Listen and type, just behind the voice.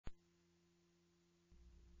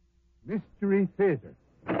Mystery Theater.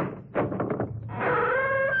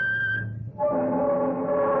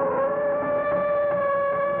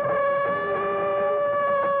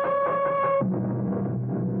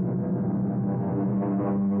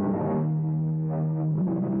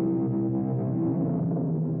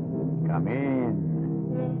 Come in.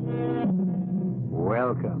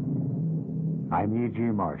 Welcome. I'm E.G.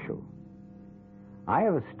 Marshall. I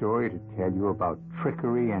have a story to tell you about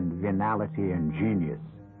trickery and venality and genius,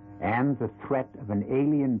 and the threat of an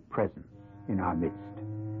alien presence in our midst.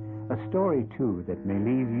 A story, too, that may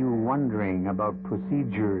leave you wondering about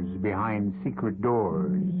procedures behind secret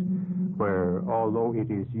doors, where, although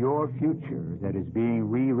it is your future that is being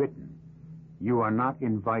rewritten, you are not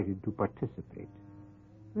invited to participate.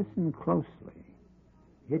 Listen closely.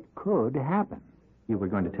 It could happen. You were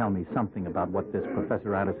going to tell me something about what this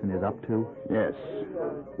Professor Addison is up to? Yes.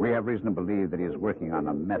 We have reason to believe that he is working on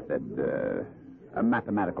a method, a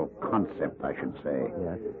mathematical concept, I should say.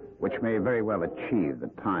 Yes. Which may very well achieve the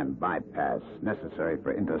time bypass necessary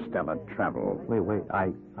for interstellar travel. Wait.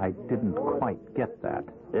 I didn't quite get that.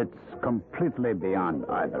 It's completely beyond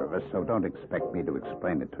either of us, so don't expect me to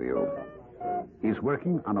explain it to you. He's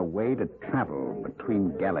working on a way to travel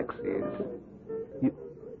between galaxies.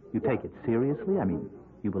 You take it seriously? I mean,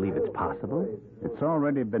 you believe it's possible? It's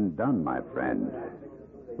already been done, my friend.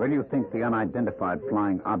 Where do you think the unidentified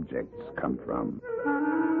flying objects come from?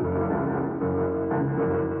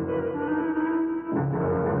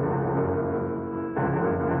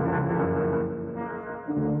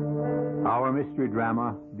 Our mystery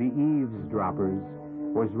drama, The Eavesdroppers,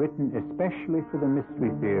 was written especially for the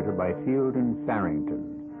Mystery Theater by Field and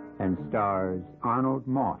Farrington and stars Arnold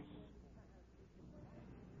Moss.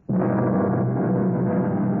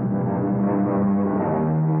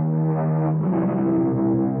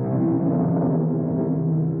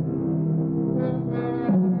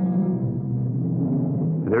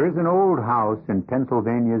 There is an old house in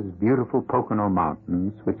Pennsylvania's beautiful Pocono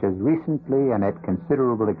Mountains which has recently and at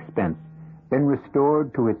considerable expense been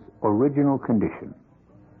restored to its original condition.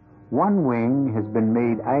 One wing has been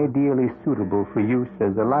made ideally suitable for use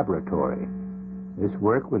as a laboratory. This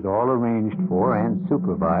work was all arranged for and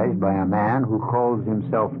supervised by a man who calls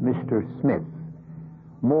himself Mr. Smith.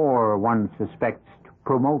 More, one suspects, to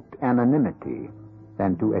promote anonymity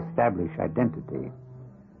than to establish identity.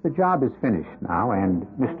 The job is finished now, and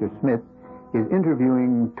Mr. Smith is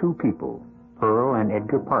interviewing two people, Pearl and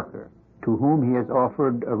Edgar Parker, to whom he has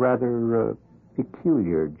offered a rather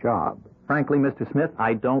peculiar job. Frankly, Mr. Smith,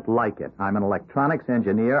 I don't like it. I'm an electronics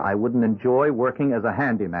engineer. I wouldn't enjoy working as a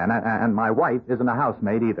handyman, and my wife isn't a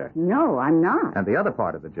housemaid either. No, I'm not. And the other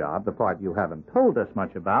part of the job, the part you haven't told us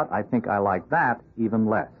much about, I think I like that even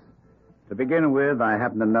less. To begin with, I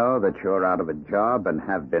happen to know that you're out of a job and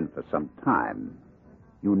have been for some time.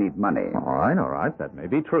 You need money. All right. That may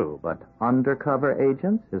be true. But undercover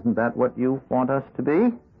agents, isn't that what you want us to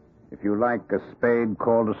be? If you like a spade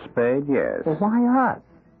called a spade, yes. Well, why us?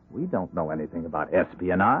 We don't know anything about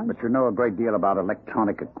espionage. But you know a great deal about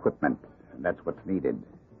electronic equipment. And that's what's needed.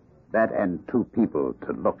 That and two people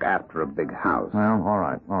to look after a big house. Well, all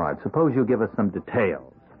right. Suppose you give us some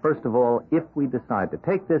details. First of all, if we decide to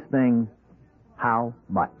take this thing, how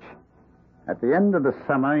much? At the end of the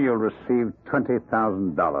summer, you'll receive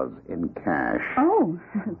 $20,000 in cash. Oh,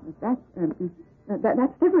 that's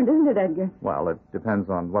different, isn't it, Edgar? Well, it depends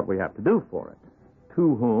on what we have to do for it.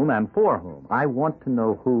 To whom and for whom. I want to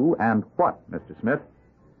know who and what, Mr. Smith.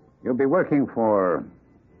 You'll be working for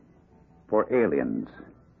aliens.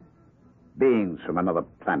 Beings from another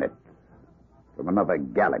planet. From another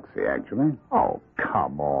galaxy, actually. Oh,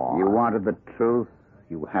 come on. You wanted the truth.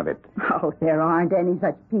 You have it. Oh, there aren't any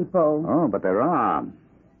such people. Oh, but there are.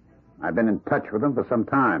 I've been in touch with them for some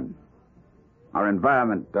time. Our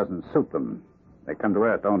environment doesn't suit them. They come to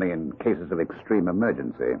Earth only in cases of extreme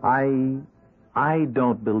emergency. I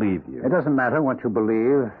don't believe you. It doesn't matter what you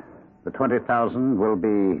believe. The 20,000 will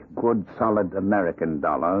be good, solid American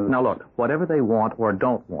dollars. Now, look, whatever they want or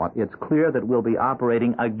don't want, it's clear that we'll be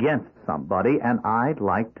operating against somebody, and I'd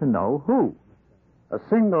like to know who. A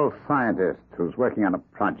single scientist who's working on a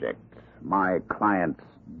project my clients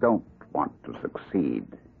don't want to succeed.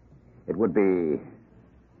 It would be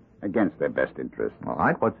against their best interest. All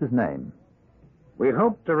right, what's his name? We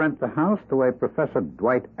hope to rent the house to a Professor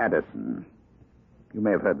Dwight Addison. You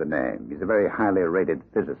may have heard the name. He's a very highly rated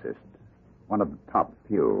physicist. One of the top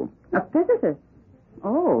few. A physicist?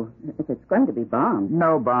 Oh, if it's going to be bombs.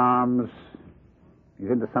 No bombs. He's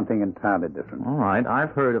into something entirely different. All right,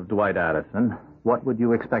 I've heard of Dwight Addison. What would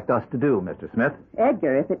you expect us to do, Mr. Smith?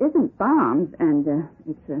 Edgar, if it isn't bombs and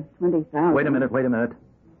it's 20,000... Wait a minute.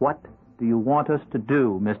 What do you want us to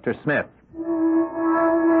do, Mr. Smith?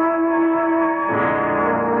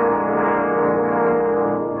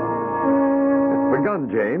 It's begun,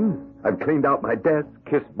 Jane. I've cleaned out my desk,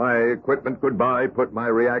 kissed my equipment goodbye, put my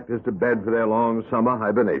reactors to bed for their long summer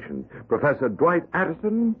hibernation. Professor Dwight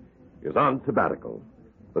Addison is on sabbatical.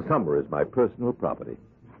 The summer is my personal property.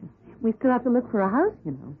 We still have to look for a house,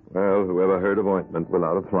 you know. Well, whoever heard of ointment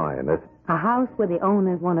without a fly in it? A house where the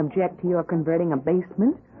owners won't object to your converting a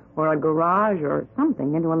basement or a garage or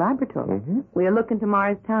something into a laboratory. Mm-hmm. We'll look into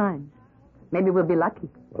Mars Times. Maybe we'll be lucky.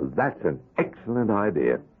 Well, that's an excellent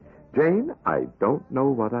idea. Jane, I don't know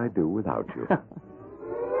what I'd do without you.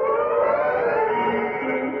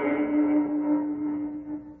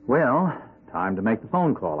 Well, time to make the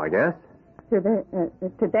phone call, I guess. To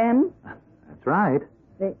them? That's right.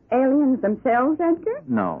 The aliens themselves, Edgar?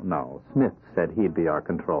 No. Smith said he'd be our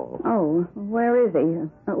control. Oh, where is he?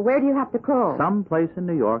 Where do you have to call? Someplace in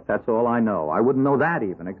New York, that's all I know. I wouldn't know that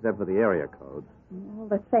even, except for the area code. All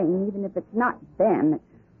the same, even if it's not them,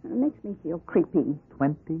 it makes me feel creepy.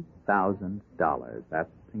 $20,000. That's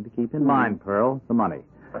the thing to keep in mind, Pearl. The money.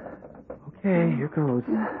 Okay, here goes.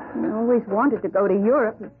 I always wanted to go to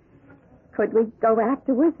Europe. Could we go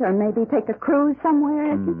afterwards or maybe take a cruise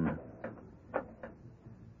somewhere?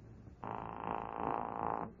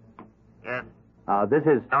 Yes. This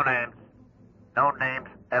is... No names. No names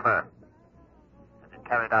ever. Have you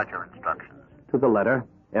carried out your instructions? To the letter.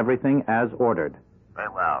 Everything as ordered. Very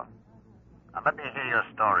well. Now let me hear your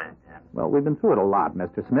story. Well, we've been through it a lot,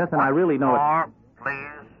 Mr. Smith, and I really know it... More,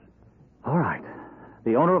 please. All right.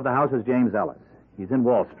 The owner of the house is James Ellis. He's in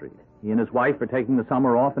Wall Street. He and his wife are taking the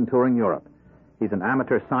summer off and touring Europe. He's an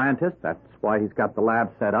amateur scientist. That's why he's got the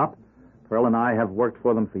lab set up. Pearl and I have worked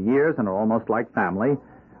for them for years and are almost like family.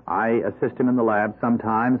 I assist him in the lab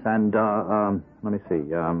sometimes, and, let me see,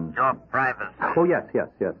 Your privacy. Oh, yes.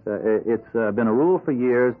 It's been a rule for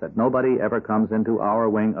years that nobody ever comes into our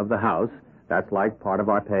wing of the house. That's like part of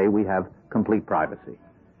our pay. We have complete privacy.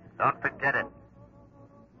 Don't forget it.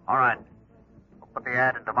 All right. We'll put the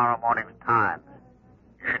ad in tomorrow morning's Times.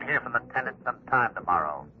 You should hear from the tenant sometime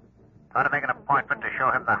tomorrow. Try to make an appointment to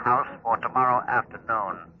show him the house for tomorrow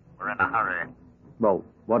afternoon. We're in a hurry. Well,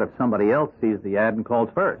 what if somebody else sees the ad and calls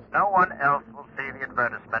first? No one else will see the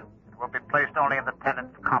advertisement. It will be placed only in the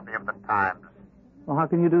tenant's copy of the Times. Well, how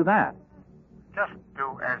can you do that? Just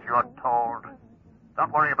do as you're told.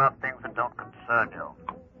 Don't worry about things that don't concern you.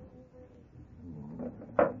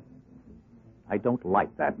 I don't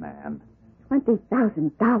like that man.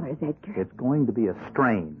 $20,000, Edgar. It's going to be a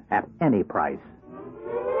strain at any price.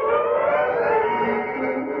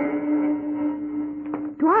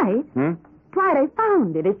 Dwight? Dwight, I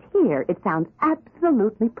found it. It's here. It sounds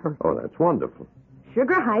absolutely perfect. Oh, that's wonderful.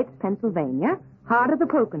 Sugar Heights, Pennsylvania, heart of the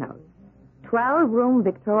Poconos. 12-room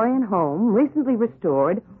Victorian home, recently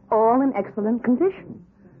restored, all in excellent condition.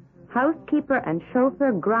 Housekeeper and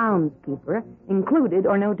chauffeur groundskeeper included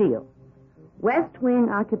or no deal. West wing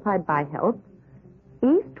occupied by health.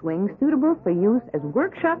 East wing suitable for use as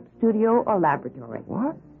workshop, studio, or laboratory.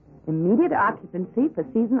 What? Immediate occupancy for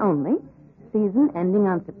season only. Season ending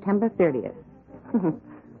on September 30th.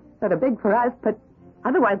 Sort of big for us, but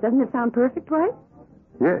otherwise doesn't it sound perfect, right?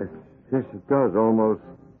 Yes, it does. Almost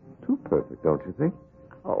too perfect, don't you think?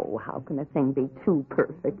 Oh, how can a thing be too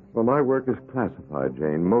perfect? Well, my work is classified,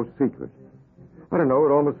 Jane, most secret. I don't know,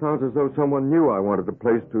 it almost sounds as though someone knew I wanted a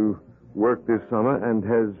place to work this summer and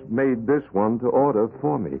has made this one to order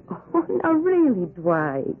for me. Oh, now really,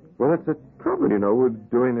 Dwight. Well, that's the trouble, you know,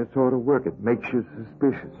 with doing this sort of work. It makes you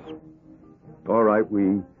suspicious. All right,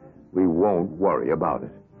 we won't worry about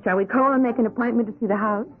it. Shall we call and make an appointment to see the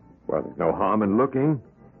house? Well, there's no harm in looking.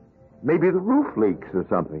 Maybe the roof leaks or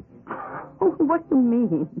something. Oh, what do you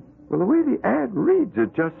mean? Well, the way the ad reads,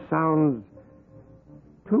 it just sounds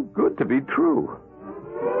too good to be true.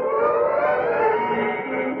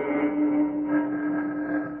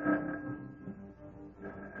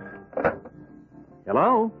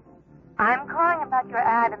 Hello? I'm calling about your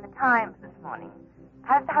ad in the Times this morning.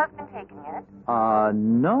 Has the house been taken yet?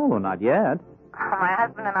 No, not yet. My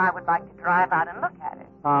husband and I would like to drive out and look at it.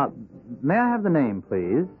 May I have the name,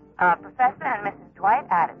 please? Professor and Mrs. Dwight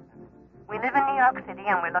Addison. We live in New York City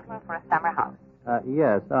and we're looking for a summer house.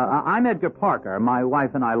 Yes. I'm Edgar Parker. My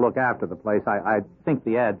wife and I look after the place. I think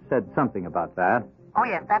the ad said something about that. Oh,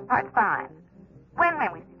 yes, that part's fine. When may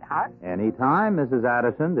we see the house? Any time, Mrs.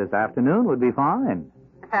 Addison. This afternoon would be fine.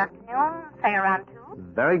 This afternoon, say around 2?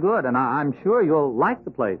 Very good, and I'm sure you'll like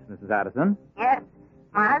the place, Mrs. Addison. Yes.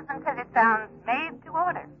 My husband says it sounds made to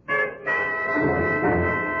order.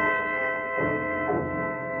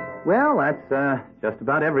 Well, that's just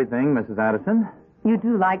about everything, Mrs. Addison. You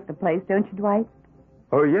do like the place, don't you, Dwight?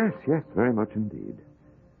 Oh, yes, very much indeed.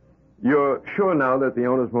 You're sure now that the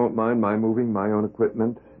owners won't mind my moving my own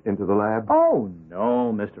equipment into the lab? Oh,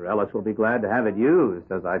 no. Mr. Ellis will be glad to have it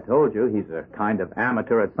used. As I told you, he's a kind of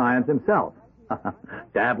amateur at science himself.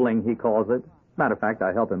 Dabbling, he calls it. Matter of fact,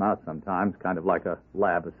 I help him out sometimes, kind of like a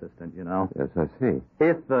lab assistant, you know. Yes, I see.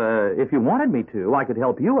 If you wanted me to, I could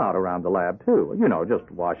help you out around the lab, too. You know, just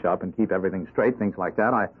wash up and keep everything straight, things like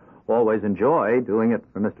that. I always enjoy doing it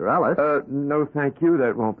for Mr. Ellis. No, thank you.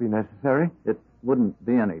 That won't be necessary. It wouldn't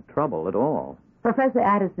be any trouble at all. Professor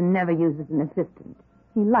Addison never uses an assistant.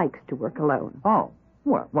 He likes to work alone. Oh,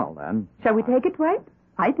 well then. Shall we take it, Dwight?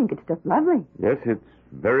 I think it's just lovely. Yes, it's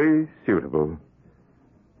very suitable.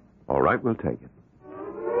 All right, we'll take it.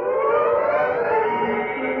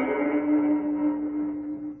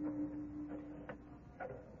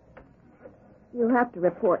 You have to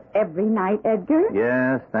report every night, Edgar?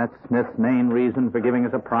 Yes, that's Smith's main reason for giving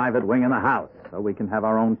us a private wing in the house, so we can have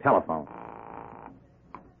our own telephone.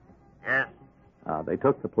 Yes? They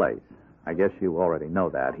took the place. I guess you already know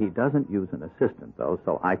that. He doesn't use an assistant, though,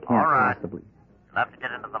 so I can't All right. possibly... You'll have to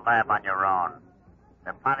get into the lab on your own.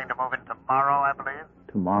 They're planning to move in tomorrow, I believe.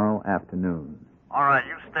 Tomorrow afternoon. All right,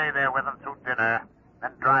 you stay there with them through dinner,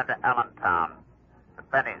 then drive to Allentown, to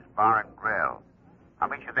Benny's Bar and Grill. I'll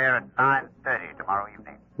meet you there at 9:30 tomorrow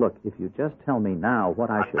evening. Look, if you just tell me now what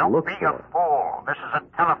I should Don't look be for... a fool. This is a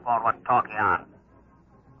telephone we're talking on.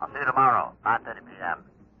 I'll see you tomorrow, 9:30 p.m.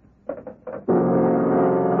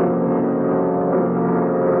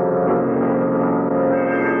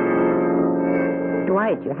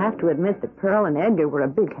 Dwight, you have to admit that Pearl and Edgar were a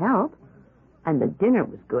big help. And the dinner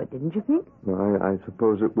was good, didn't you think? Well, I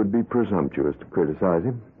suppose it would be presumptuous to criticize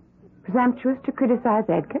him. Presumptuous to criticize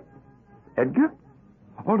Edgar? Edgar?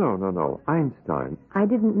 Oh, no. Einstein. I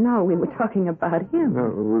didn't know we were talking about him.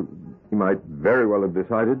 No, he might very well have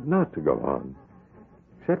decided not to go on.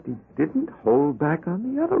 Except he didn't hold back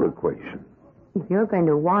on the other equation. If you're going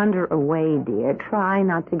to wander away, dear, try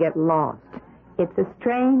not to get lost. It's a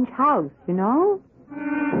strange house, you know?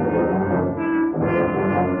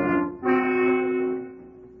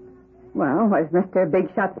 Well, was Mr.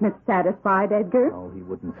 Big Shot Smith satisfied, Edgar? Oh, he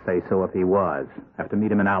wouldn't say so if he was. Have to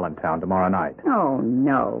meet him in Allentown tomorrow night. Oh,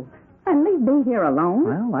 no. And leave me here alone?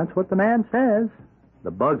 Well, that's what the man says.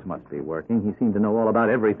 The bugs must be working. He seemed to know all about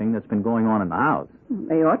everything that's been going on in the house.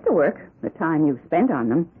 They ought to work, the time you've spent on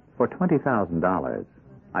them. For $20,000,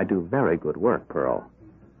 I do very good work, Pearl.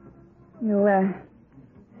 You,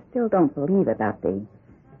 still don't believe about the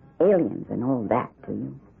aliens and all that, do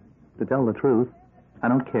you? To tell the truth, I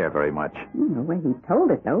don't care very much. The way he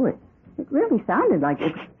told it, though, it really sounded like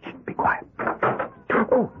it. Be quiet.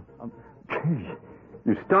 Oh, gee,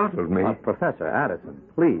 you startled me. Professor Addison,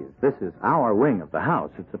 please. This is our wing of the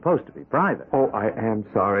house. It's supposed to be private. Oh, I am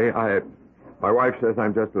sorry. My wife says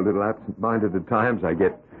I'm just a little absent-minded at times. I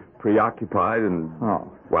get preoccupied and...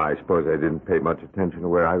 Oh. Well, I suppose I didn't pay much attention to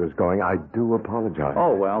where I was going. I do apologize.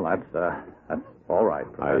 Oh, well, that's all right,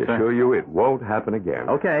 Professor. I assure you it won't happen again.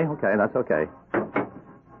 Okay, that's okay. I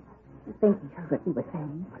think he heard what he was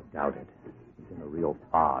saying. I doubt it. He's in a real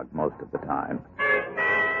fog most of the time.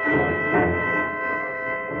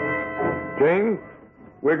 Jane,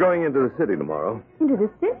 we're going into the city tomorrow. Into the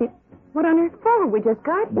city? What on earth for? We just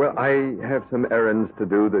got here. Well, I have some errands to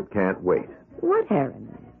do that can't wait. What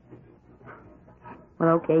errand? Well,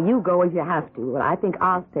 okay, you go if you have to, but I think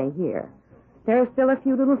I'll stay here. There are still a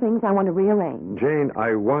few little things I want to rearrange. Jane,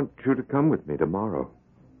 I want you to come with me tomorrow.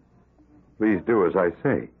 Please do as I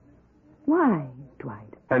say. Why,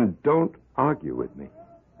 Dwight? And don't argue with me.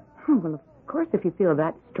 Oh, well, of course, if you feel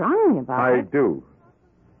that strongly about I it. do.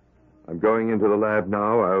 I'm going into the lab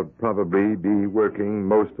now. I'll probably be working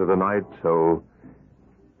most of the night, so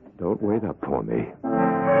don't wait up for me.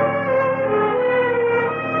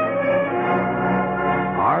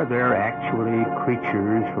 Are there actually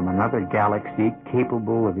creatures from another galaxy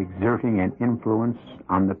capable of exerting an influence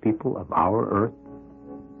on the people of our Earth?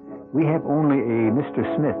 We have only a Mr.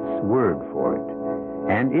 Smith's word for it.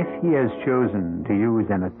 And if he has chosen to use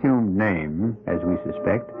an assumed name, as we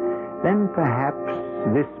suspect, then perhaps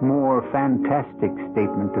this more fantastic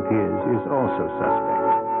statement of his is also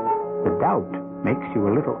suspect. The doubt makes you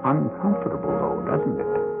a little uncomfortable, though, doesn't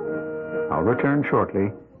it? I'll return shortly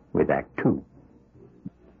with Act Two.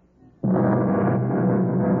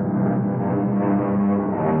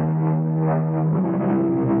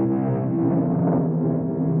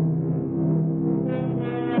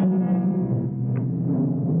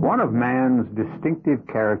 One of man's distinctive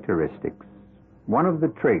characteristics, one of the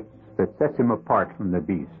traits that sets him apart from the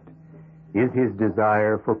beast, is his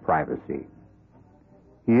desire for privacy.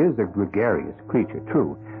 He is a gregarious creature,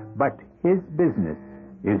 true, but his business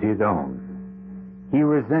is his own. He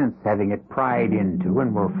resents having it pried into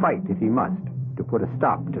and will fight if he must to put a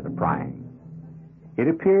stop to the prying. It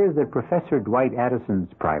appears that Professor Dwight Addison's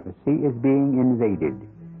privacy is being invaded.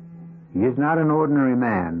 He is not an ordinary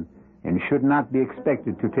man and should not be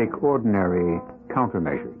expected to take ordinary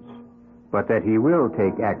countermeasures. But that he will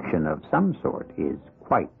take action of some sort is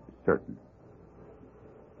quite certain.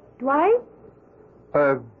 Dwight?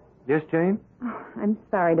 Yes, Jane? Oh, I'm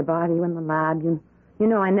sorry to bother you in the lab. You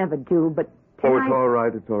know I never do, but Oh, tonight...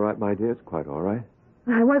 it's all right, my dear. It's quite all right.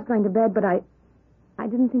 I was going to bed, but I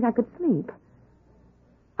didn't think I could sleep.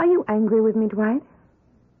 Are you angry with me, Dwight?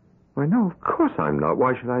 Why, no, of course I'm not.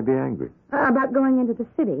 Why should I be angry? About going into the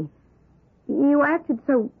city. You acted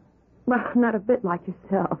so, well, not a bit like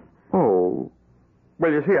yourself. Oh.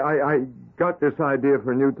 Well, you see, I got this idea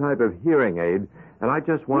for a new type of hearing aid, and I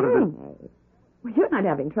just wanted Hearing aid? Well, you're not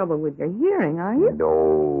having trouble with your hearing, are you?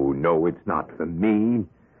 No, it's not for me.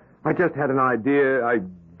 I just had an idea. I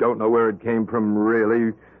don't know where it came from,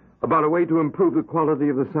 really, about a way to improve the quality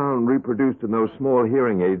of the sound reproduced in those small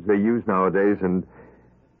hearing aids they use nowadays, and,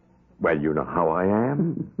 well, you know how I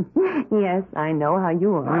am. Yes, I know how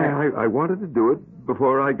you are. I wanted to do it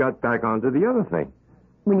before I got back onto the other thing.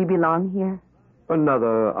 Will you be long here?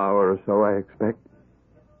 Another hour or so, I expect.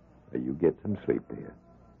 You get some sleep, dear.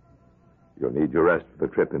 You'll need your rest for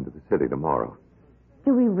the trip into the city tomorrow.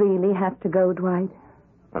 Do we really have to go, Dwight?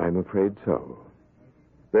 I'm afraid so.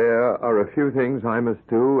 There are a few things I must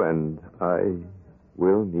do, and I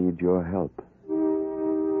will need your help.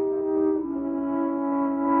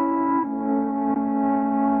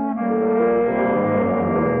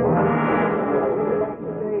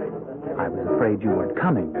 I was afraid you weren't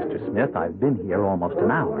coming, Mr. Smith. I've been here almost an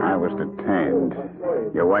hour. I was detained.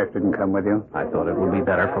 Your wife didn't come with you? I thought it would be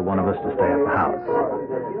better for one of us to stay at the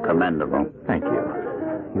house. Commendable. Thank you.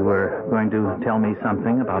 You were going to tell me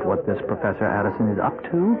something about what this Professor Addison is up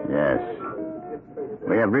to? Yes.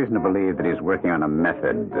 We have reason to believe that he's working on a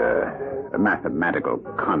method, a mathematical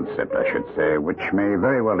concept, I should say, which may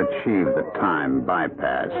very well achieve the time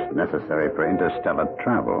bypass necessary for interstellar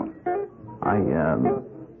travel.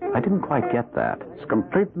 I didn't quite get that. It's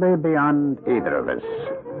completely beyond either of us.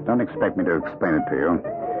 Don't expect me to explain it to you.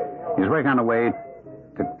 He's working on a way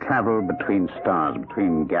to travel between stars,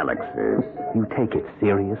 between galaxies. You take it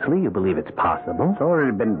seriously? You believe it's possible? It's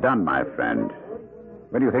already been done, my friend.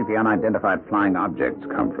 Where do you think the unidentified flying objects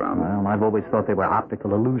come from? Well, I've always thought they were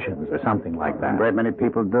optical illusions or something like that. A great many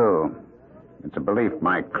people do. It's a belief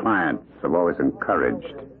my clients have always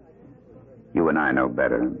encouraged. You and I know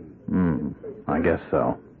better. I guess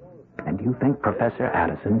so. And you think Professor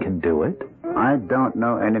Addison can do it? I don't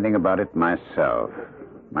know anything about it myself.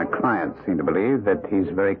 My clients seem to believe that he's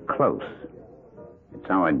very close. It's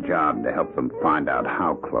our job to help them find out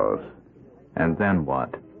how close. And then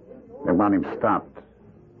what? They want him stopped.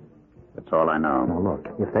 That's all I know. Now, look,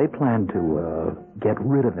 if they plan to get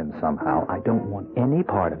rid of him somehow, I don't want any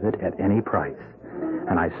part of it at any price.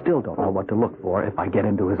 And I still don't know what to look for if I get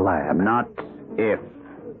into his lab. Not if.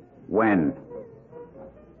 When.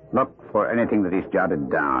 Look for anything that he's jotted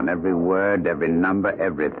down. Every word, every number,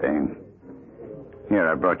 everything. Here,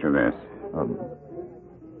 I brought you this.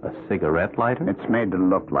 A cigarette lighter? It's made to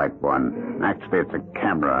look like one. Actually, it's a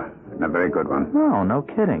camera, and a very good one. No, no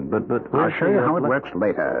kidding. But I'll show you how it works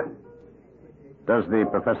later. Does the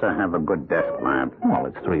professor have a good desk lamp? Well,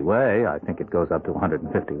 it's three-way. I think it goes up to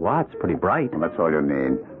 150 watts. Pretty bright. Well, that's all you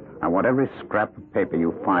need. I want every scrap of paper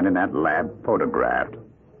you find in that lab photographed.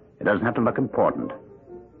 It doesn't have to look important.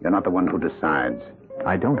 You're not the one who decides.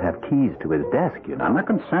 I don't have keys to his desk, you know. I'm not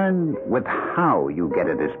concerned with how you get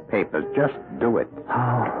at his papers. Just do it.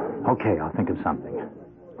 Oh, okay, I'll think of something.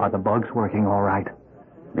 Are the bugs working all right?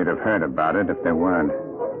 You'd have heard about it if they weren't.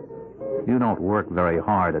 You don't work very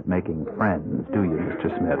hard at making friends, do you, Mr.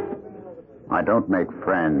 Smith? I don't make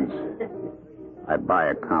friends. I buy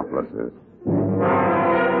accomplices.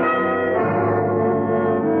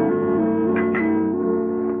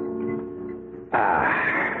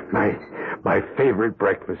 My favorite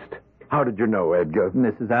breakfast. How did you know, Edgar?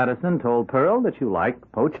 Mrs. Addison told Pearl that you like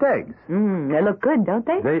poached eggs. They look good, don't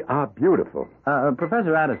they? They are beautiful.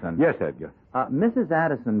 Professor Addison. Yes, Edgar. Mrs.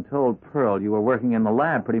 Addison told Pearl you were working in the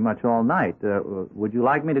lab pretty much all night. Would you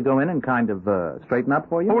like me to go in and kind of straighten up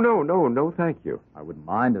for you? Oh, no, thank you. I wouldn't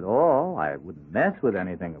mind at all. I wouldn't mess with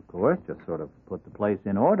anything, of course. Just sort of put the place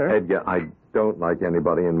in order. Edgar, I don't like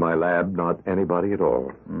anybody in my lab, not anybody at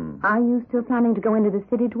all. Are you still planning to go into the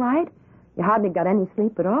city, Dwight? You hardly got any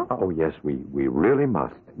sleep at all. Oh, yes, we really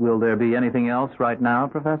must. Will there be anything else right now,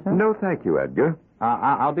 Professor? No, thank you, Edgar.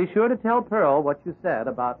 I'll be sure to tell Pearl what you said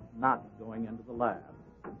about not going into the lab.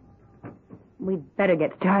 We'd better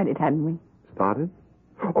get started, hadn't we? Started?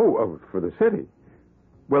 Oh, for the city.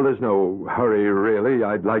 Well, there's no hurry, really.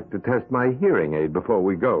 I'd like to test my hearing aid before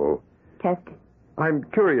we go. Test it. I'm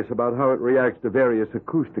curious about how it reacts to various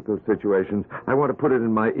acoustical situations. I want to put it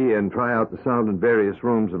in my ear and try out the sound in various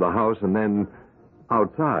rooms of the house and then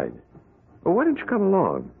outside. Well, why don't you come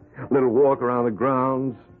along? A little walk around the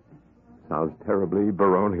grounds. Sounds terribly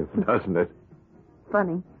baronial, doesn't it?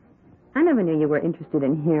 Funny. I never knew you were interested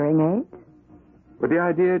in hearing aids. But the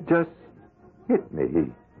idea just hit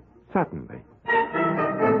me suddenly.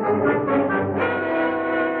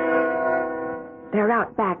 They're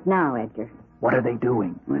out back now, Edgar. What are they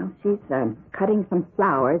doing? Well, she's cutting some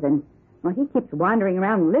flowers, and, well, he keeps wandering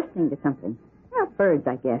around listening to something. Well, birds,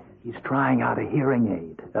 I guess. He's trying out a hearing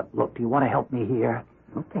aid. Look, do you want to help me here?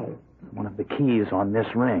 Okay. One of the keys on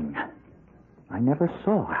this ring. I never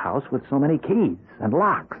saw a house with so many keys and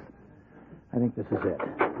locks. I think this is it.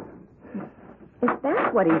 Is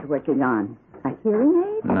that what he's working on? A hearing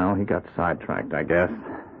aid? No, he got sidetracked, I guess.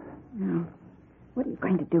 No. What are you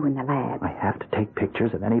going to do in the lab? I have to take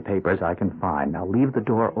pictures of any papers I can find. Now, leave the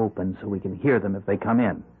door open so we can hear them if they come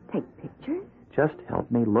in. Take pictures? Just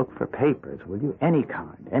help me look for papers, will you? Any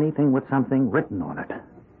kind. Anything with something written on it.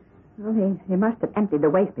 Well, he must have emptied the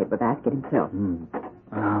wastepaper basket himself.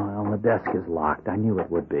 Oh, well, the desk is locked. I knew it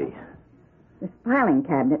would be. The filing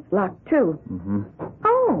cabinet's locked, too. Mm-hmm.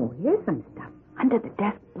 Oh, here's some stuff. Under the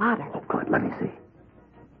desk blotter. Oh, good. Let me see.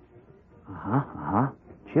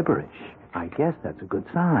 Gibberish. I guess that's a good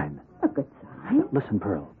sign. A good sign? Listen,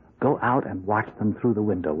 Pearl. Go out and watch them through the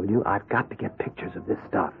window, will you? I've got to get pictures of this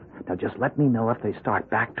stuff. Now, just let me know if they start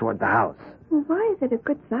back toward the house. Well, why is it a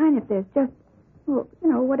good sign if there's just, well,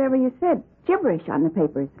 whatever you said, gibberish on the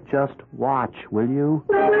papers? Just watch, will you?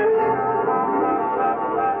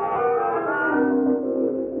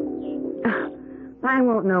 I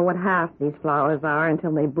won't know what half these flowers are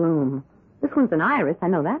until they bloom. This one's an iris, I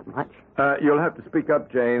know that much. You'll have to speak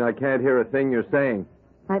up, Jane. I can't hear a thing you're saying.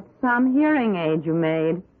 That's some hearing aid you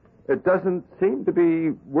made. It doesn't seem to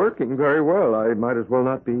be working very well. I might as well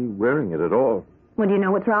not be wearing it at all. Well, do you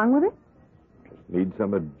know what's wrong with it? Just need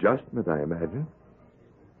some adjustment, I imagine.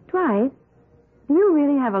 Dwight, do you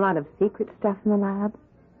really have a lot of secret stuff in the lab?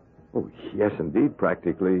 Oh, yes, indeed.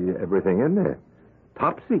 Practically everything in there.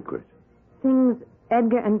 Top secret. Things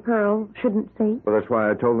Edgar and Pearl shouldn't see? Well, that's why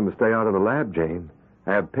I told them to stay out of the lab, Jane.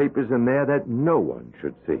 I have papers in there that no one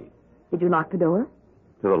should see. Did you lock the door?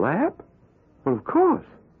 To the lab? Well, of course.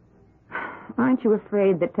 Aren't you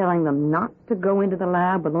afraid that telling them not to go into the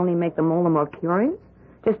lab will only make them all the more curious?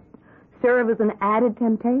 Just serve as an added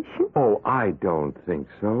temptation? Oh, I don't think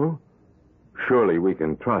so. Surely we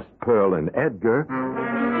can trust Pearl and Edgar.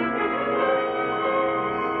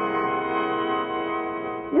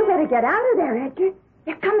 You better get out of there, Edgar.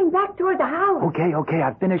 They're coming back toward the house. Okay,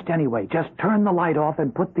 I've finished anyway. Just turn the light off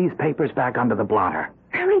and put these papers back under the blotter.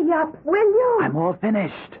 Hurry up, will you? I'm all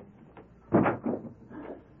finished.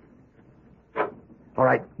 All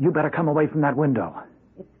right, you better come away from that window.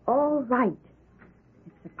 It's all right.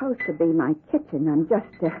 It's supposed to be my kitchen. I'm just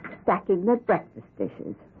stacking the breakfast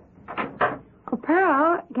dishes. Oh,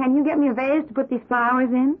 Pearl, can you get me a vase to put these flowers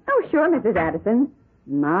in? Oh, sure, Mrs. Addison.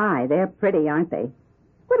 My, they're pretty, aren't they?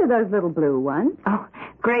 What are those little blue ones? Oh,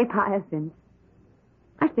 grape hyacinths.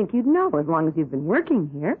 I think you'd know as long as you've been working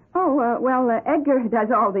here. Oh, well, Edgar does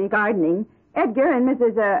all the gardening. Edgar and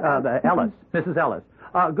Mrs. Ellis. Mrs. Ellis.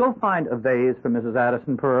 Go find a vase for Mrs.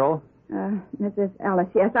 Addison, Pearl. Mrs. Ellis,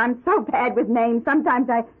 yes. I'm so bad with names. Sometimes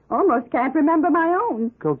I almost can't remember my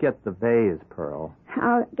own. Go get the vase, Pearl.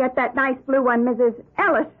 I'll get that nice blue one Mrs.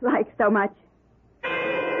 Ellis likes so much.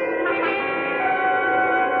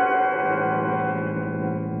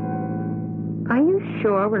 Are you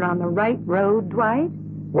sure we're on the right road, Dwight?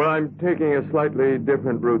 Well, I'm taking a slightly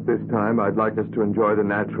different route this time. I'd like us to enjoy the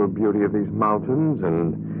natural beauty of these mountains,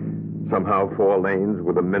 and somehow 4 lanes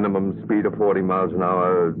with a minimum speed of 40 miles an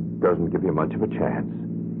hour doesn't give you much of a chance.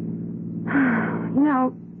 You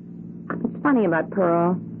know, it's funny about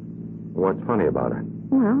Pearl. What's funny about her?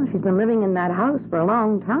 Well, she's been living in that house for a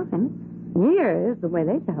long time. Years, the way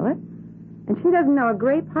they tell it. And she doesn't know a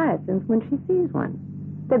grape hyacinth when she sees one.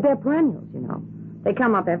 They're perennials, you know. They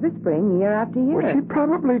come up every spring, year after year. Well, she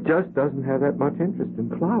probably just doesn't have that much interest in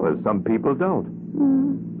flowers. Some people don't.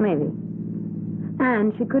 Maybe.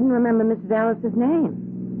 And she couldn't remember Mrs. Ellis's name.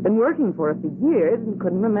 Been working for her for years and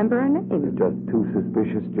couldn't remember her name. You're just too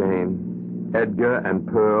suspicious, Jane. Edgar and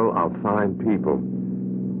Pearl are fine people.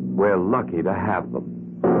 We're lucky to have them.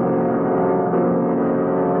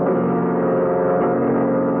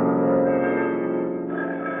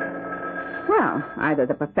 Well, either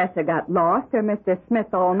the professor got lost or Mr.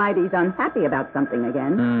 Smith Almighty's unhappy about something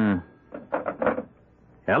again.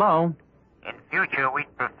 Hello? In future,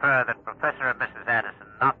 we'd prefer that Professor and Mrs. Addison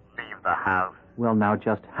not leave the house. Well, now,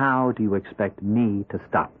 just how do you expect me to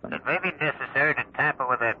stop them? It may be necessary to tamper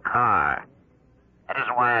with their car. That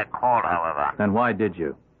isn't why I called, however. Then why did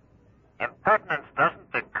you? Impertinence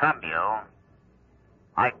doesn't become you.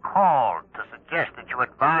 I called to suggest that you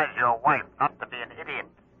advise your wife not to be an idiot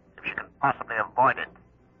if she can possibly avoid it.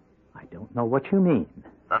 I don't know what you mean.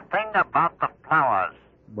 The thing about the flowers.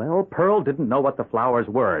 Well, Pearl didn't know what the flowers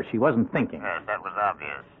were. She wasn't thinking. Yes, that was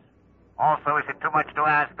obvious. Also, is it too much to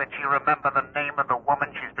ask that she remember the name of the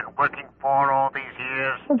woman she's been working for all these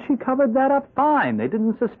years? Well, she covered that up fine. They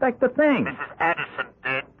didn't suspect a thing. Mrs. Addison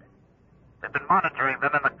did. They've been monitoring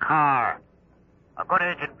them in the car. A good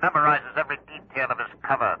agent memorizes every detail of his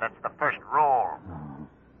cover. That's the first rule. Oh.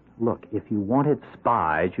 Look, if you wanted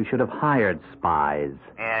spies, you should have hired spies.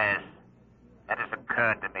 Yes, that has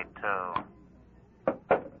occurred to me, too.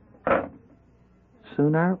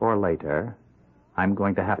 Sooner or later, I'm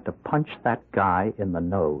going to have to punch that guy in the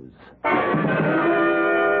nose.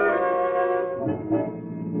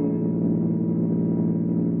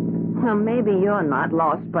 Well, maybe you're not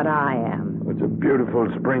lost, but I am. It's a beautiful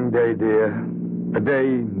spring day, dear. A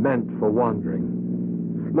day meant for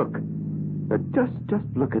wandering. Look, just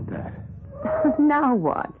look at that. Now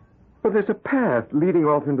what? Well, there's a path leading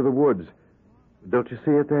off into the woods. Don't you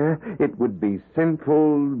see it there? It would be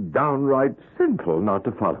sinful, downright sinful not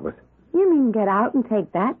to follow it. You mean get out and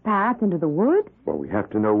take that path into the woods? Well, we have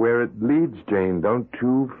to know where it leads, Jane. Don't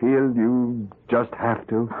you feel you just have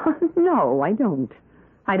to? No, I don't.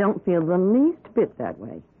 I don't feel the least bit that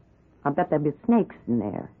way. I'll bet there'll be snakes in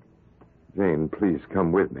there. Jane, please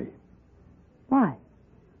come with me. Why?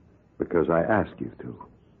 Because I ask you to.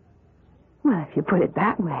 Well, if you put it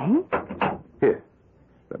that way. Here,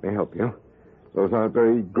 let me help you. Those aren't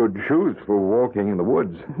very good shoes for walking in the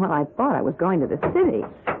woods. Well, I thought I was going to the city.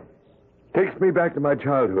 Takes me back to my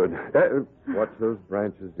childhood. Watch those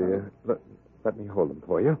branches, dear. Let me hold them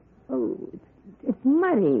for you. Oh, it's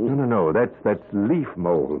muddy. No. That's leaf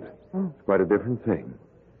mold. Oh. It's quite a different thing.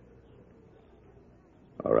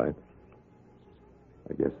 All right.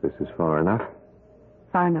 I guess this is far enough.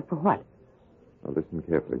 Far enough for what? Now, listen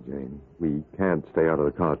carefully, Jane. We can't stay out of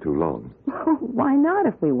the car too long. Why not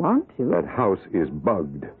if we want to? That house is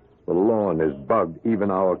bugged. The lawn is bugged.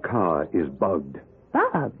 Even our car is bugged.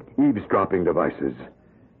 Bugged? Eavesdropping devices.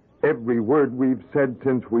 Every word we've said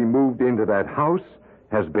since we moved into that house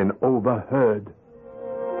has been overheard.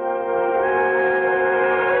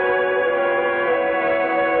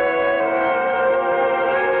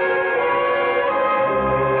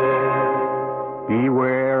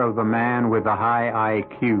 Beware of the man with the high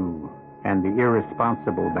IQ and the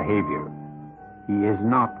irresponsible behavior. He is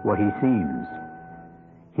not what he seems.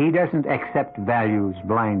 He doesn't accept values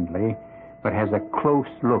blindly, but has a close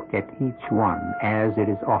look at each one as it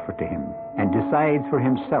is offered to him and decides for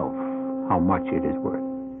himself how much it is worth.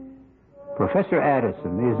 Professor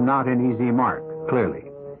Addison is not an easy mark, clearly,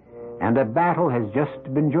 and a battle has just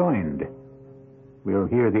been joined. We'll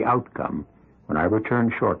hear the outcome when I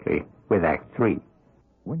return shortly with Act 3.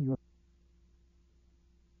 When you're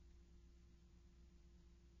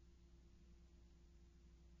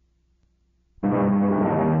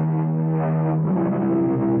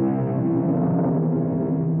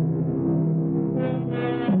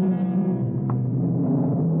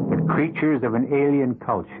creatures of an alien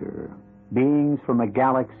culture, beings from a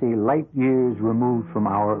galaxy light years removed from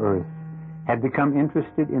our Earth, have become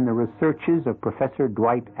interested in the researches of Professor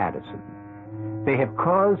Dwight Addison. They have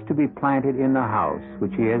caused to be planted in the house,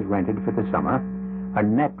 which he has rented for the summer, a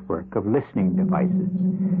network of listening devices,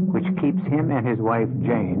 which keeps him and his wife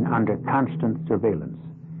Jane under constant surveillance.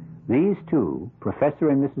 These two, Professor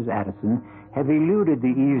and Mrs. Addison, have eluded the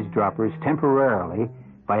eavesdroppers temporarily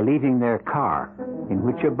by leaving their car, in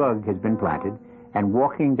which a bug has been planted, and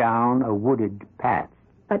walking down a wooded path.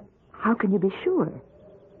 But how can you be sure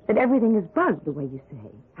that everything is bugged the way you say?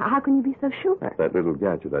 How can you be so sure? That little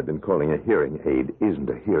gadget I've been calling a hearing aid isn't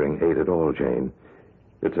a hearing aid at all, Jane.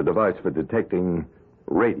 It's a device for detecting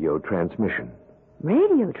radio transmission.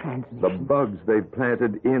 Radio transmission? The bugs they've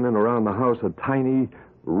planted in and around the house are tiny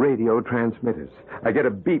radio transmitters. I get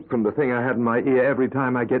a beep from the thing I had in my ear every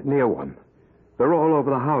time I get near one. They're all over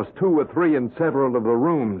the house, 2 or 3 in several of the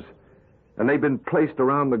rooms. And they've been placed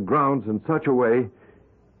around the grounds in such a way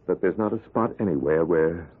that there's not a spot anywhere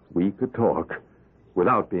where we could talk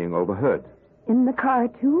without being overheard. In the car,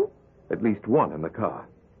 too? At least one in the car.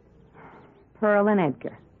 Pearl and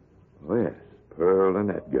Edgar. Oh, yes, Pearl and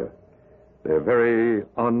Edgar. They're very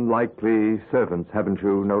unlikely servants, haven't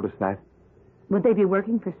you noticed that? Would they be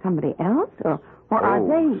working for somebody else, or are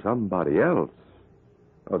they... somebody else?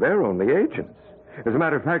 Oh, they're only agents. As a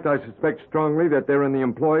matter of fact, I suspect strongly that they're in the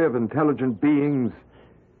employ of intelligent beings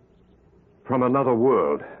from another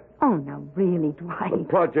world. Oh, no, really, Dwight. The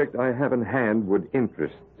project I have in hand would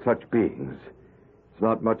interest such beings. It's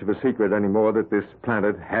not much of a secret anymore that this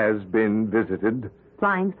planet has been visited.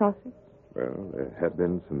 Flying saucers? Well, there have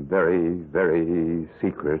been some very, very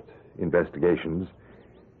secret investigations.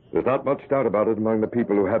 There's not much doubt about it among the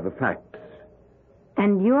people who have the facts.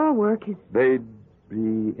 And your work is... They'd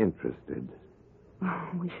be interested. Oh,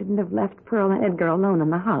 we shouldn't have left Pearl and Edgar alone in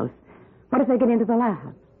the house. What if they get into the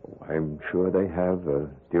lab? Oh, I'm sure they have a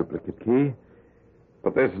duplicate key.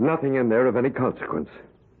 But there's nothing in there of any consequence.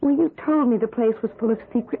 Well, you told me the place was full of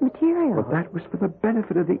secret material. But that was for the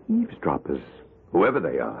benefit of the eavesdroppers, whoever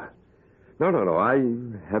they are. No. I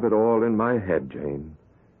have it all in my head, Jane.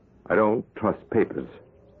 I don't trust papers.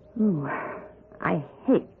 Ooh, I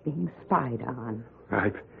hate being spied on.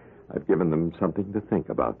 I've given them something to think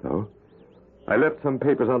about, though. I left some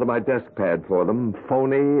papers under my desk pad for them,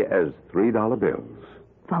 phony as $3 bills.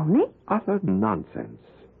 Phony? Utter nonsense.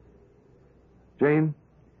 Jane,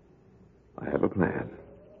 I have a plan.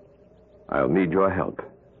 I'll need your help.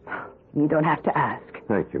 You don't have to ask.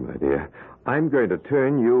 Thank you, my dear. I'm going to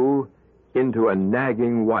turn you into a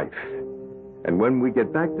nagging wife. And when we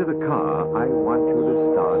get back to the car, I want you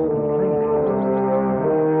to start complaining.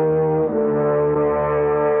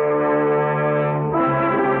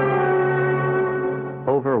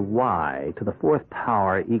 Over y to the fourth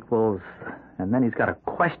power equals... And then he's got a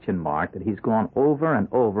question mark that he's gone over and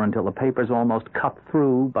over until the paper's almost cut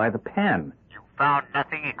through by the pen. You found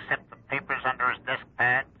nothing except the papers under his desk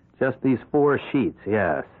pad? Just these 4 sheets,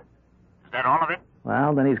 yes. Is that all of it?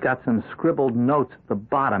 Well, then he's got some scribbled notes at the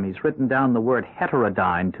bottom. He's written down the word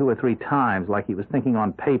heterodyne 2 or 3 times like he was thinking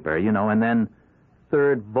on paper, and then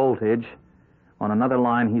third voltage. On another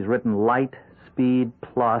line, he's written light, speed,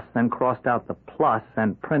 plus, then crossed out the plus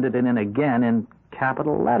and printed it in again in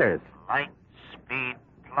capital letters. Light, speed,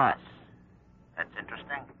 plus. That's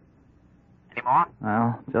interesting. Any more?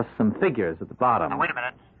 Well, just some figures at the bottom. Now, wait a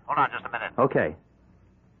minute. Hold on just a minute. Okay.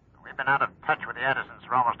 We've been out of touch with the Addisons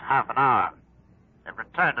for almost half an hour. They've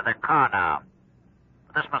returned to their car now.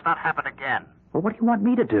 But this must not happen again. Well, what do you want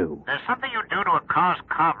me to do? There's something you do to a car's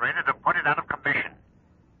carburetor to put it out of commission.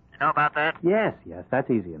 You know about that? Yes, that's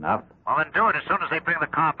easy enough. Well, then do it as soon as they bring the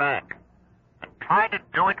car back. And try to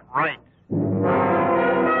do it right.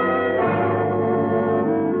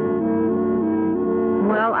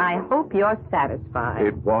 Well, I hope you're satisfied.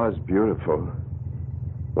 It was beautiful.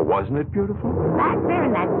 Well, wasn't it beautiful? Back there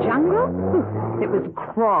in that jungle? It was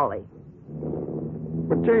crawly.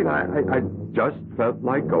 But, Jane, I just felt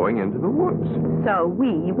like going into the woods. So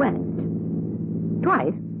we went.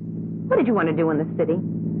 Dwight, what did you want to do in the city?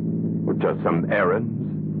 Well, just some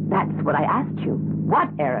errands. That's what I asked you. What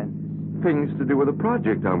errands? Things to do with a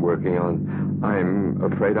project I'm working on. I'm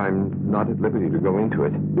afraid I'm not at liberty to go into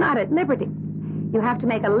it. Not at liberty. You have to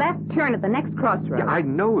make a left turn at the next crossroads. Yeah, I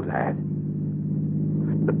know that.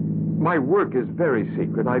 My work is very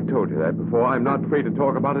secret. I've told you that before. I'm not free to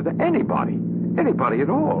talk about it to anybody. Anybody at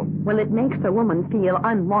all. Well, it makes a woman feel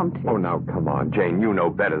unwanted. Oh, now, come on, Jane. You know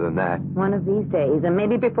better than that. One of these days, and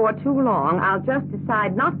maybe before too long, I'll just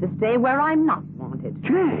decide not to stay where I'm not wanted.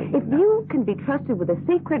 Jane! If you can be trusted with a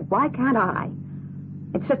secret, why can't I?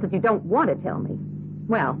 It's just that you don't want to tell me.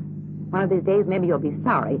 Well, one of these days, maybe you'll be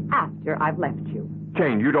sorry after I've left you.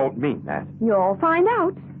 Jane, you don't mean that. You'll find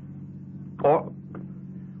out. Well,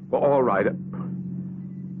 all right.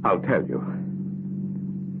 I'll tell you.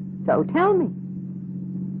 So tell me.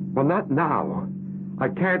 Well, not now. I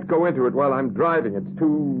can't go into it while I'm driving. It's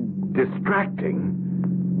too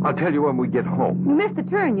distracting. I'll tell you when we get home. You missed a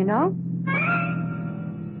turn, you know.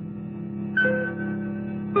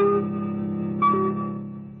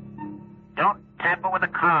 Don't tamper with the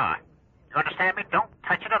car. You understand me? Don't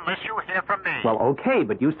touch it unless you hear from me. Well, okay,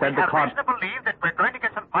 but you said We the have car... reason to believe that we're going to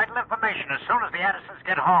get some vital information as soon as the Addisons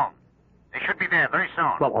get home. They should be there very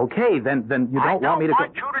soon. Well, okay, then you don't want me to... I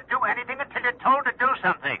don't want you to do anything until you're told to do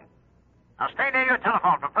something. Now stay near your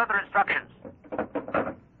telephone for further instructions.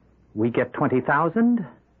 We get 20,000.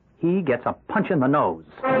 He gets a punch in the nose.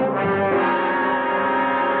 Now,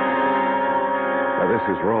 this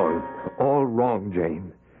is wrong. All wrong,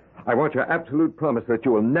 Jane. I want your absolute promise that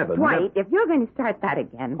you will never... Dwight, if you're going to start that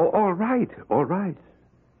again... Oh, all right.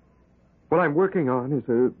 What I'm working on is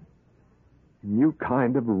a new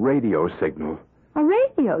kind of radio signal. A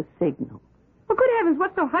radio signal? Well, good heavens,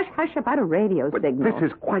 what's so hush-hush about a radio But signal? this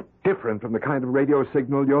is quite different from the kind of radio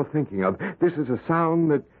signal you're thinking of. This is a sound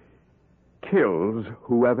that kills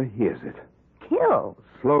whoever hears it. Kills?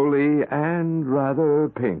 Slowly and rather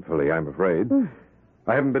painfully, I'm afraid.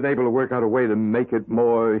 I haven't been able to work out a way to make it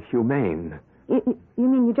more humane. You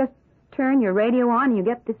mean you just turn your radio on and you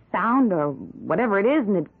get this sound or whatever it is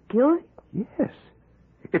and it kills you? Yes.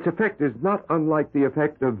 Its effect is not unlike the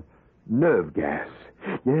effect of nerve gas.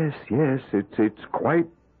 Yes, it's quite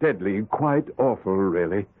deadly, quite awful,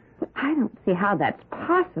 really. But I don't see how that's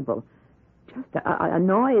possible. Just a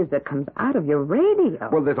noise that comes out of your radio.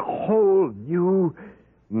 Well, there's a whole new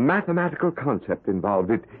mathematical concept involved.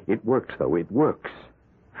 It works, though. It works.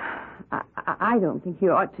 I don't think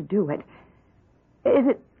you ought to do it. Is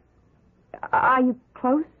it... Are you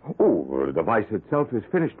close? Oh, the device itself is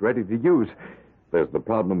finished, ready to use. There's the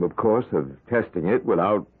problem, of course, of testing it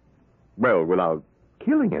without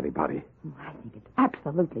killing anybody. I think it's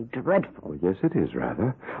absolutely dreadful. Oh, yes, it is,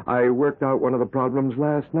 rather. I worked out one of the problems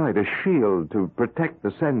last night, a shield to protect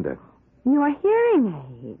the sender. Your hearing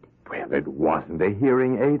aid. Well, it wasn't a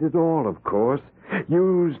hearing aid at all, of course.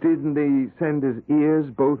 Used in the sender's ears,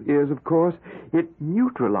 both ears, of course, it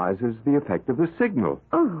neutralizes the effect of the signal.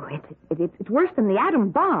 Oh, it's worse than the atom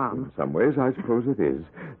bomb. In some ways, I suppose it is.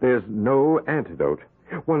 There's no antidote.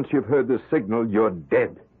 Once you've heard the signal, you're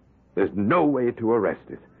dead. There's no way to arrest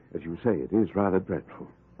it. As you say, it is rather dreadful.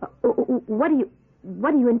 What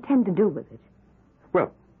do you intend to do with it?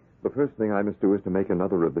 Well, the first thing I must do is to make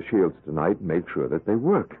another of the shields tonight and make sure that they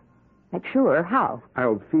work. Make sure? How?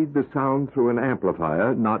 I'll feed the sound through an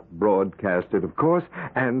amplifier, not broadcast it, of course,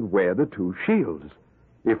 and wear the two shields.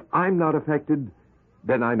 If I'm not affected,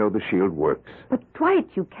 then I know the shield works. But, Dwight,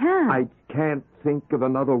 you can't. I can't think of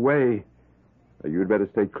another way. You'd better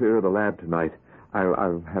stay clear of the lab tonight.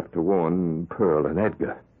 I'll have to warn Pearl and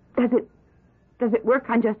Edgar. Does it work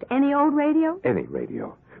on just any old radio? Any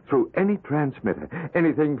radio. Through any transmitter.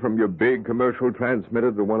 Anything from your big commercial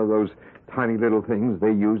transmitter to one of those tiny little things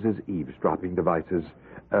they use as eavesdropping devices.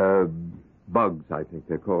 Bugs, I think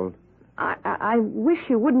they're called. I wish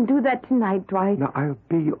you wouldn't do that tonight, Dwight. Now, I'll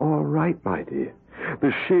be all right, my dear.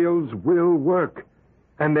 The shields will work.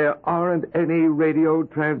 And there aren't any radio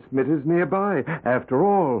transmitters nearby. After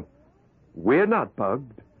all, we're not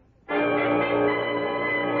bugged. I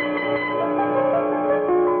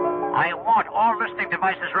want all listening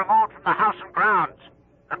devices removed from the house and grounds.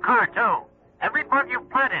 The car, too. Every bug you've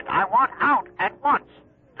planted, I want out at once.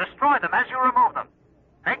 Destroy them as you remove them.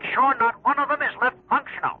 Make sure not one of them is left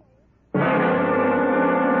functional.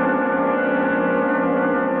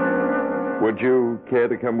 Would you care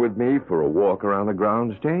to come with me for a walk around the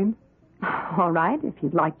grounds, Jane? All right, if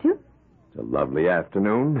you'd like to. It's a lovely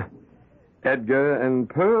afternoon. Edgar and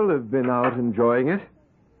Pearl have been out enjoying it.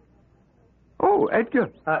 Oh, Edgar.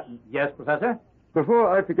 Yes, Professor?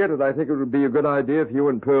 Before I forget it, I think it would be a good idea if you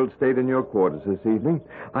and Pearl stayed in your quarters this evening.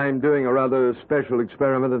 I'm doing a rather special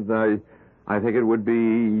experiment, and I think it would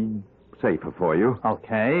be safer for you.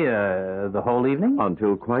 Okay, the whole evening?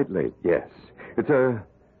 Until quite late, yes. It's a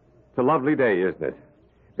lovely day, isn't it?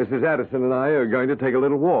 Mrs. Addison and I are going to take a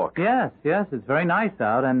little walk. Yes, it's very nice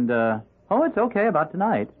out, and, it's okay about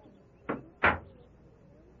tonight.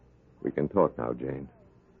 We can talk now, Jane.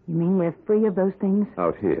 You mean we're free of those things?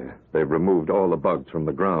 Out here, they've removed all the bugs from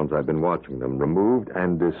the grounds. I've been watching them. Removed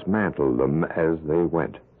and dismantled them as they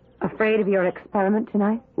went. Afraid of your experiment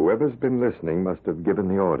tonight? Whoever's been listening must have given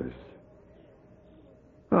the orders.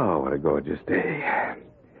 Oh, what a gorgeous day.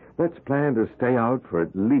 Let's plan to stay out for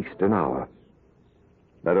at least an hour.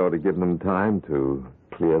 That ought to give them time to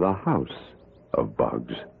clear the house of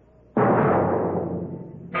bugs.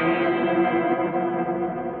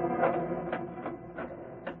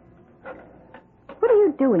 What are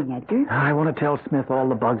you doing, Edgar? I want to tell Smith all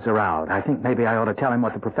the bugs are out. I think maybe I ought to tell him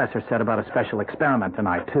what the professor said about a special experiment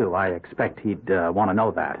tonight, too. I expect he'd want to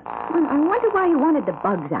know that. Well, I wonder why you wanted the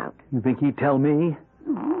bugs out. You think he'd tell me?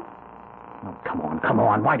 Mm-hmm. Oh, come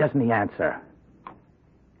on. Why doesn't he answer?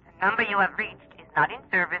 The number you have reached is not in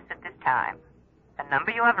service at this time. The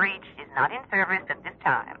number you have reached is not in service at this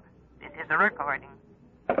time. This is a recording.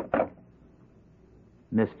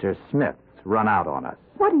 Mr. Smith's run out on us.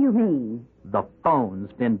 What do you mean? The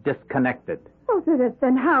phone's been disconnected. Oh,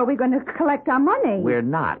 then how are we going to collect our money? We're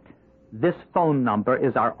not. This phone number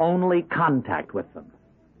is our only contact with them.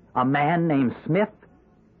 A man named Smith?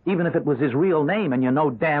 Even if it was his real name, and you know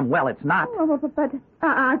damn well it's not. Oh, but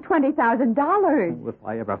 $20,000. If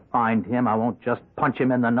I ever find him, I won't just punch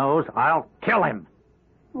him in the nose. I'll kill him.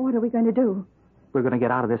 What are we going to do? We're going to get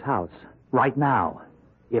out of this house. Right now.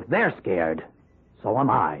 If they're scared, so am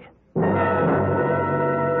I.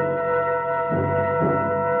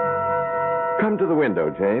 Come to the window,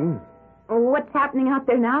 Jane. What's happening out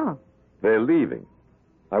there now? They're leaving.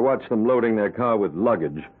 I watched them loading their car with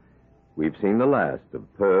luggage. We've seen the last of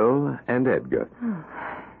Pearl and Edgar.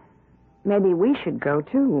 Maybe we should go,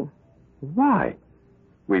 too. Why?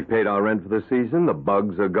 We've paid our rent for the season. The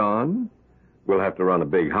bugs are gone. We'll have to run a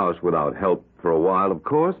big house without help for a while, of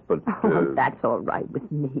course, but... Oh, that's all right with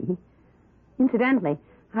me. Incidentally,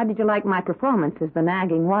 how did you like my performance as the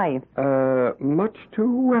nagging wife? Much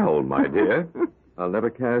too well, my dear. I'll never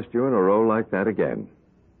cast you in a role like that again.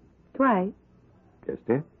 Dwight, Yes,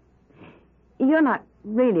 dear? you're not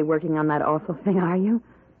really working on that awful thing, are you?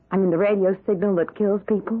 I mean, the radio signal that kills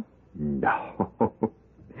people? No.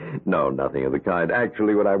 No, nothing of the kind.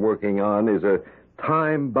 Actually, what I'm working on is a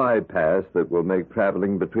time bypass that will make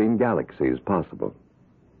traveling between galaxies possible.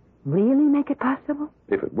 Really make it possible?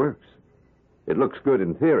 If it works. It looks good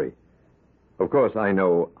in theory. Of course, I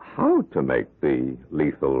know how to make the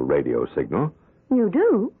lethal radio signal. You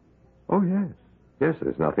do? Oh, yes. Yes,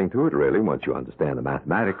 there's nothing to it, really, once you understand the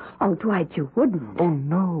mathematics. Oh, Dwight, you wouldn't. Oh,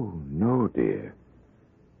 no, dear.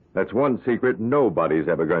 That's one secret nobody's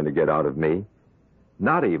ever going to get out of me.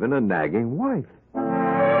 Not even a nagging wife.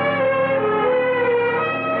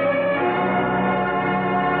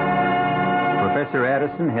 Professor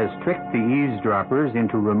Addison has tricked the eavesdroppers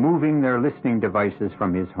into removing their listening devices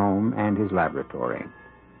from his home and his laboratory.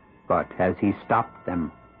 But has he stopped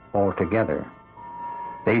them altogether?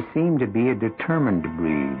 They seem to be a determined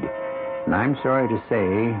breed. And I'm sorry to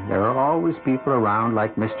say, there are always people around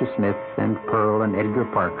like Mr. Smith and Pearl and Edgar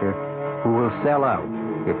Parker who will sell out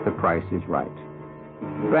if the price is right.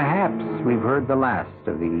 Perhaps we've heard the last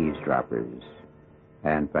of the eavesdroppers.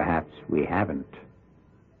 And perhaps we haven't.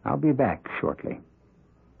 I'll be back shortly.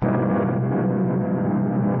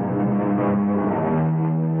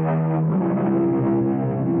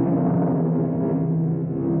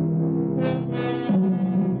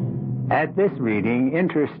 At this reading,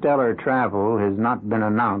 interstellar travel has not been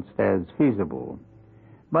announced as feasible.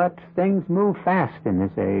 But things move fast in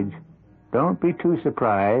this age. Don't be too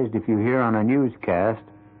surprised if you hear on a newscast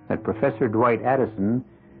that Professor Dwight Addison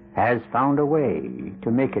has found a way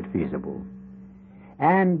to make it feasible.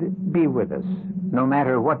 And be with us, no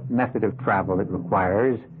matter what method of travel it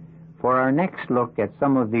requires, for our next look at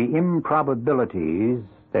some of the improbabilities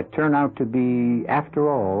that turn out to be, after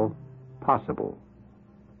all, possible.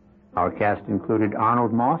 Our cast included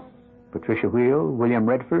Arnold Moss, Patricia Wheel, William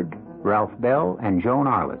Redford, Ralph Bell, and Joan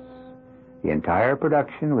Arliss. The entire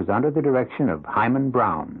production was under the direction of Hyman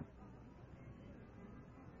Brown.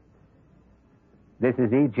 This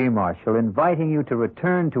is E.G. Marshall inviting you to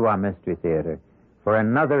return to our Mystery Theater for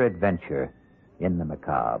another adventure in the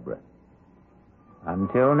macabre.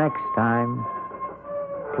 Until next time,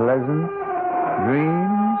 pleasant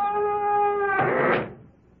dreams.